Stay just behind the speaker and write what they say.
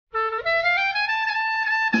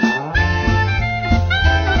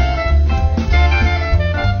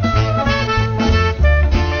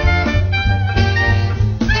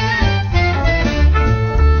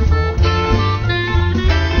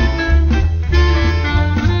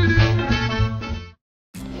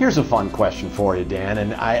Here's a fun question for you, Dan,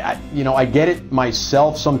 and I get it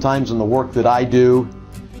myself sometimes in the work that I do.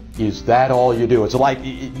 Is that all you do? It's like,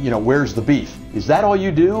 where's the beef? Is that all you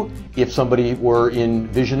do if somebody were in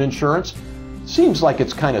vision insurance? Seems like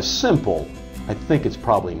it's kind of simple. I think it's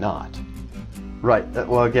probably not. Right.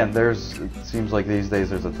 Well, again, it seems like these days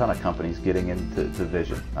there's a ton of companies getting into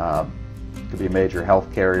vision. It could be a major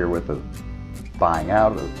health carrier with buying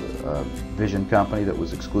out a vision company that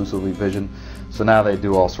was exclusively vision. So now they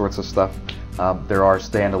do all sorts of stuff. There are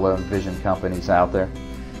standalone vision companies out there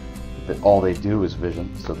that all they do is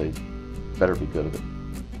vision, so they better be good at it.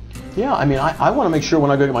 Yeah, I mean, I want to make sure when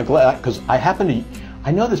I go get my glass, because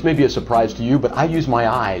I know this may be a surprise to you, but I use my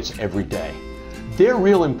eyes every day. They're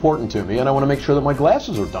real important to me, and I want to make sure that my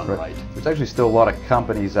glasses are done right. There's actually still a lot of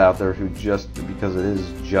companies out there who because it is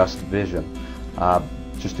just vision,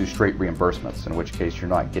 just do straight reimbursements, in which case you're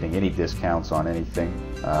not getting any discounts on anything.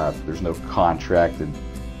 There's no contracted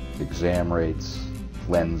exam rates,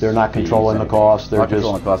 lens They're not controlling the cost. They're not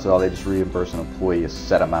controlling the cost at all. They just reimburse an employee a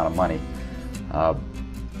set amount of money,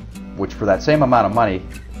 which for that same amount of money,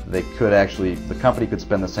 the company could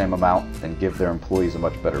spend the same amount and give their employees a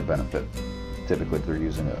much better benefit. Typically, if they're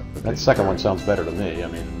using that second one sounds better to me. I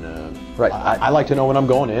mean, right. I like to know when I'm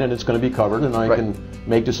going in and it's going to be covered, and I can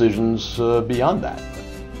make decisions beyond that.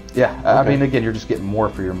 Yeah, okay. I mean, again, you're just getting more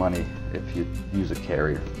for your money if you use a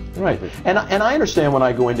carrier. Right, and I understand when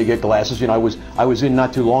I go in to get glasses. I was in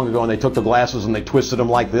not too long ago, and they took the glasses and they twisted them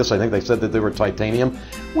like this. I think they said that they were titanium.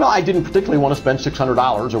 Well, I didn't particularly want to spend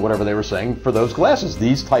 $600 or whatever they were saying for those glasses.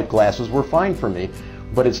 These type glasses were fine for me.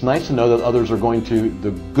 But it's nice to know that others are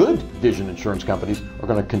the good vision insurance companies are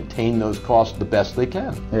going to contain those costs the best they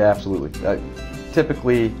can. Yeah, absolutely.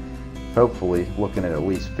 Typically, hopefully, looking at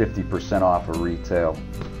least 50% off of retail.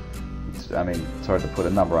 It's hard to put a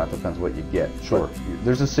number on it, depends what you get. Sure. But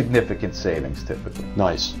there's a significant savings typically.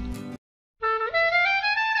 Nice.